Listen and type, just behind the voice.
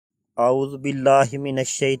اعوذ باللہ من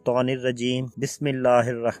الشیطان الرجیم بسم اللہ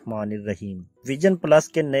الرحمن الرحیم۔ ویژن پلس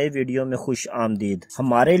کے نئے ویڈیو میں خوش آمدید۔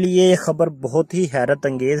 ہمارے لیے یہ خبر بہت ہی حیرت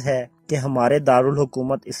انگیز ہے کہ ہمارے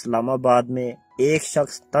دارالحکومت اسلام آباد میں ایک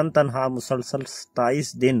شخص تنہا مسلسل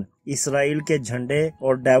 27 دن اسرائیل کے جھنڈے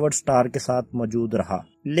اور ڈیوڈ سٹار کے ساتھ موجود رہا،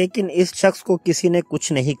 لیکن اس شخص کو کسی نے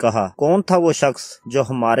کچھ نہیں کہا۔ کون تھا وہ شخص جو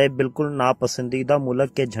ہمارے بالکل ناپسندیدہ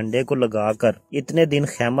ملک کے جھنڈے کو لگا کر اتنے دن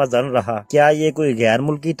خیمہ زن رہا؟ کیا یہ کوئی غیر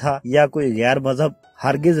ملکی تھا یا کوئی غیر مذہب؟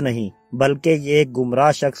 ہرگز نہیں، بلکہ یہ ایک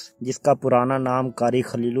گمراہ شخص جس کا پرانا نام قاری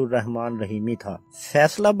خلیل الرحمن رحیمی تھا۔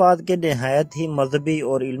 فیصل آباد کے نہایت ہی مذہبی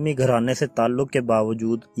اور علمی گھرانے سے تعلق کے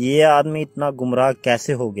باوجود یہ آدمی اتنا گمراہ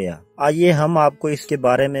کیسے ہو گیا؟ آئیے ہم آپ کو اس کے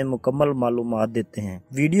بارے میں مکمل معلومات دیتے ہیں۔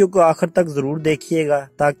 ویڈیو کو آخر تک ضرور دیکھیے گا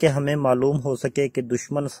تاکہ ہمیں معلوم ہو سکے کہ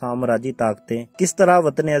دشمن سامراجی طاقتیں کس طرح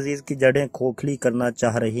وطن عزیز کی جڑیں کھوکھلی کرنا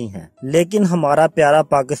چاہ رہی ہیں، لیکن ہمارا پیارا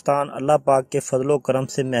پاکستان اللہ پاک کے فضل و کرم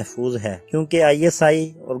سے محفوظ ہے، کیونکہ ISI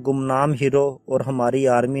اور گمنام ہیرو اور ہماری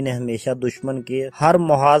آرمی نے ہمیشہ دشمن کے ہر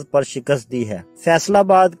محاذ پر شکست دی ہے۔ فیصل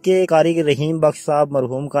آباد کے قاری رحیم بخش صاحب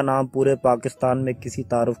مرحوم کا نام پورے پاکستان میں کسی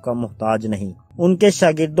تعارف کا محتاج نہیں۔ ان کے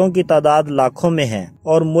شاگردوں کی تعداد لاکھوں میں ہے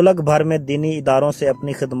اور ملک بھر میں دینی اداروں سے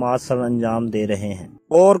اپنی خدمات سر انجام دے رہے ہیں۔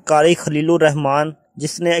 اور قاری خلیل الرحمن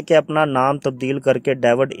جس نے کہ اپنا نام تبدیل کر کے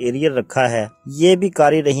ڈیوڈ ایریل رکھا ہے، یہ بھی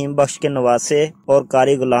قاری رحیم بخش کے نواسے اور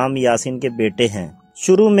قاری غلام یاسین کے بیٹے ہیں۔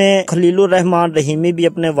 شروع میں خلیل الرحمن رحیمی بھی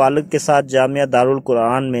اپنے والد کے ساتھ جامعہ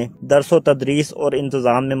دارالقرآن میں درس و تدریس اور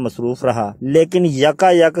انتظام میں مصروف رہا، لیکن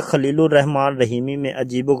یک خلیل الرحمن رحیمی میں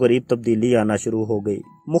عجیب و غریب تبدیلی آنا شروع ہو گئی۔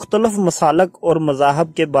 مختلف مسالک اور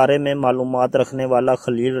مذاہب کے بارے میں معلومات رکھنے والا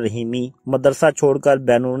خلیل رحیمی مدرسہ چھوڑ کر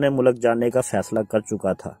بیرون ملک جانے کا فیصلہ کر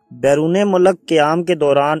چکا تھا۔ بیرون ملک قیام کے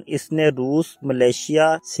دوران اس نے روس،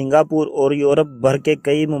 ملیشیا، سنگاپور اور یورپ بھر کے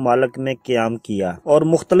کئی ممالک میں قیام کیا اور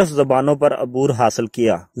مختلف زبانوں پر عبور حاصل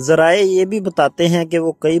کیا۔ ذرائع یہ بھی بتاتے ہیں کہ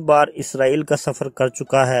وہ کئی بار اسرائیل کا سفر کر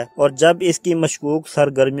چکا ہے، اور جب اس کی مشکوک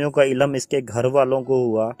سرگرمیوں کا علم اس کے گھر والوں کو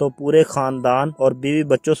ہوا تو پورے خاندان اور بیوی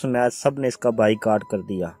بچوں سمیت سب نے اس کا بائیکاٹ کر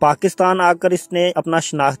دیا۔ پاکستان آ کر اس نے اپنا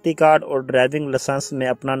شناختی کارڈ اور ڈرائیونگ لائسنس میں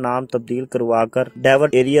اپنا نام تبدیل کروا کر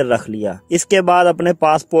ڈیوڈ ایریل رکھ لیا۔ اس کے بعد اپنے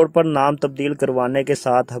پاسپورٹ پر نام تبدیل کروانے کے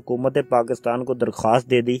ساتھ حکومت پاکستان کو درخواست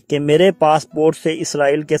دے دی کہ میرے پاسپورٹ سے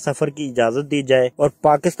اسرائیل کے سفر کی اجازت دی جائے اور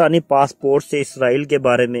پاکستانی پاسپورٹ سے اسرائیل کے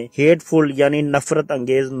بارے میں ہیٹ فل یعنی نفرت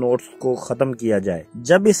انگیز نوٹس کو ختم کیا جائے۔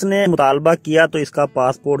 جب اس نے مطالبہ کیا تو اس کا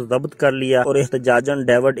پاسپورٹ ضبط کر لیا اور احتجاجاً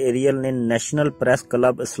ڈیوڈ ایریل نے نیشنل پریس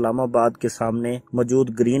کلب اسلام آباد کے سامنے موجود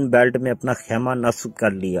گرین بیلٹ میں اپنا خیمہ نصب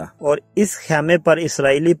کر لیا اور اس خیمے پر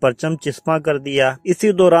اسرائیلی پرچم چسپاں کر دیا۔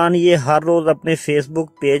 اسی دوران یہ ہر روز اپنے فیس بک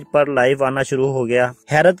پیج پر لائیو آنا شروع ہو گیا۔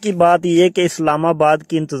 حیرت کی بات یہ کہ اسلام آباد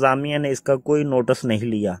کی انتظامیہ نے اس کا کوئی نوٹس نہیں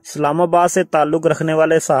لیا۔ اسلام آباد سے تعلق رکھنے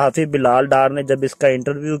والے صحافی بلال ڈار نے جب اس کا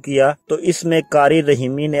انٹرویو کیا تو اس میں قاری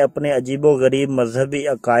رحیمی نے اپنے عجیب و غریب مذہبی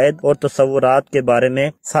عقائد اور تصورات کے بارے میں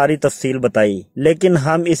ساری تفصیل بتائی، لیکن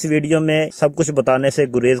ہم اس ویڈیو میں سب کچھ بتانے سے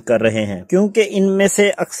گریز کر رہے ہیں کیونکہ ان میں سے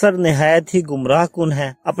اکثر نہایت ہی گمراہ کن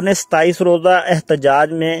ہیں۔ اپنے 27 روزہ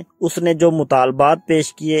احتجاج میں اس نے جو مطالبات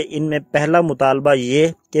پیش کیے، ان میں پہلا مطالبہ یہ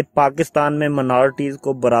کہ پاکستان میں منارٹیز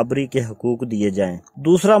کو برابری کے حقوق دیے جائیں۔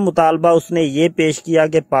 دوسرا مطالبہ اس نے یہ پیش کیا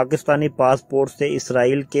کہ پاکستانی پاسپورٹ سے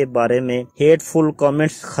اسرائیل کے بارے میں ہیٹ فل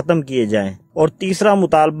کامنٹس ختم کیے جائیں، اور تیسرا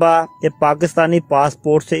مطالبہ کہ پاکستانی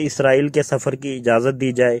پاسپورٹ سے اسرائیل کے سفر کی اجازت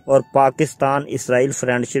دی جائے اور پاکستان اسرائیل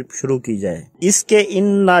فرینڈشپ شروع کی جائے۔ اس کے ان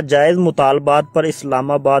ناجائز مطالبات پر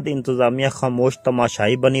اسلام آباد انتظامیہ خاموش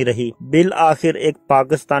تماشائی بنی رہی۔ بالآخر ایک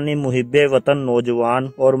پاکستانی محب وطن نوجوان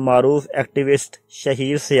اور معروف ایکٹیوسٹ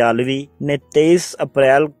شہیر سیالوی نے 23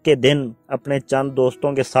 اپریل کے دن اپنے چند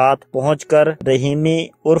دوستوں کے ساتھ پہنچ کر رحیمی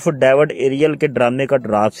عرف ڈیوڈ ایریل کے ڈرامے کا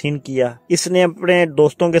ڈراپ سین کیا۔ اس نے اپنے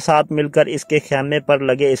دوستوں کے ساتھ مل کر اس کے خیمے پر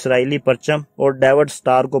لگے اسرائیلی پرچم اور ڈیوڈ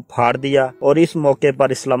سٹار کو پھاڑ دیا، اور اس موقع پر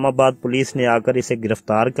اسلام آباد پولیس نے آ کر اسے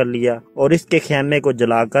گرفتار کر لیا اور اس کے خیمے کو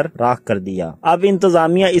جلا کر راکھ کر دیا۔ اب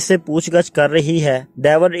انتظامیہ اس سے پوچھ گچھ کر رہی ہے،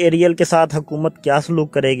 ڈیوڈ ایریل کے ساتھ حکومت کیا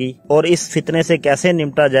سلوک کرے گی اور اس فتنے سے کیسے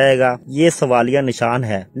نمٹا جائے گا، یہ سوالیہ نشان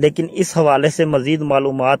ہے، لیکن اس حوالے سے مزید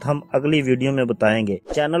معلومات ہم اگلی ویڈیو میں بتائیں گے۔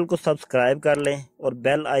 چینل کو سبسکرائب کر لیں اور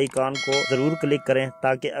بیل آئیکن کو ضرور کلک کریں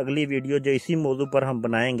تاکہ اگلی ویڈیو جو اسی موضوع پر ہم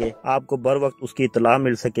بنائیں گے آپ کو بر وقت اس کی اطلاع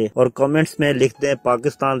مل سکے، اور کمنٹس میں لکھ دیں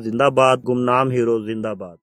پاکستان زندہ باد، گمنام ہیرو زندہ باد۔